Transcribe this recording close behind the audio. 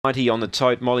90 on the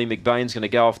tote. Molly McBain's going to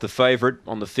go off the favourite.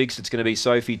 On the fix, it's going to be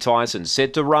Sophie Tyson.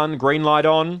 Set to run. Green light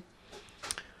on.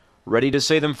 Ready to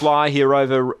see them fly here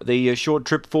over the short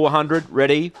trip 400.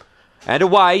 Ready. And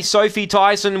away. Sophie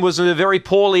Tyson was very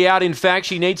poorly out. In fact,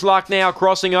 she needs luck now.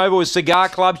 Crossing over with Cigar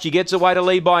Club. She gets away to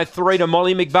lead by 3 to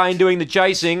Molly McBain doing the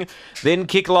chasing. Then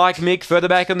Kick Like Mick. Further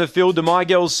back in the field to My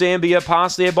Girl Zambia.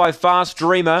 Passed there by Fast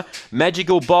Dreamer.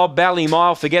 Magical Bob. Bally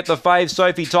Mile. Forget the fave.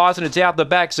 Sophie Tyson. It's out the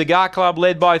back. Cigar Club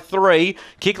led by 3.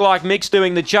 Kick Like Mick's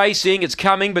doing the chasing. It's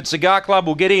coming, but Cigar Club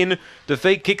will get in.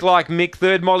 Defeat Kick Like Mick.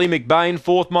 3rd, Molly McBain.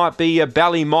 4th might be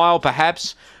Bally Mile,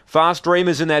 perhaps. Fast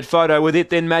Dreamers in that photo with it,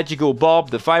 then Magical Bob.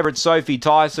 The favourite Sophie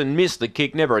Tyson missed the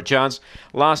kick, never a chance.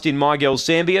 Last in My Girl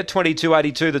Zambia,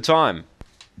 22.82 the time.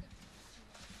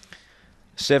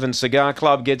 7 Cigar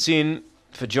Club gets in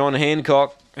for John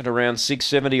Hancock at around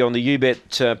 6.70 on the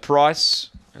U-Bet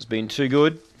price. Has been too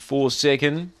good. 4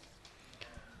 second.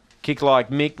 Kick Like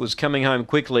Mick was coming home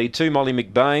quickly. 2 Molly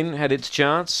McBain had its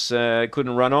chance,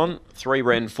 couldn't run on. 3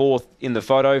 ran 4th in the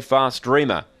photo. Fast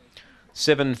Dreamer.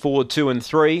 7, 4, 2 and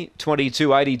 3.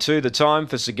 22.82 the time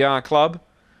for Cigar Club.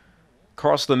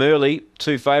 Crossed them early.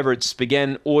 2 favourites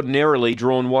began ordinarily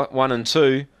drawn 1 and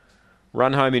 2.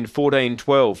 Run home in 14.12.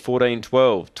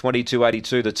 14.12.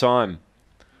 22.82 the time.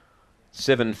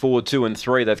 7, 4, 2 and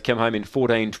 3. They've come home in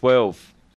 14.12.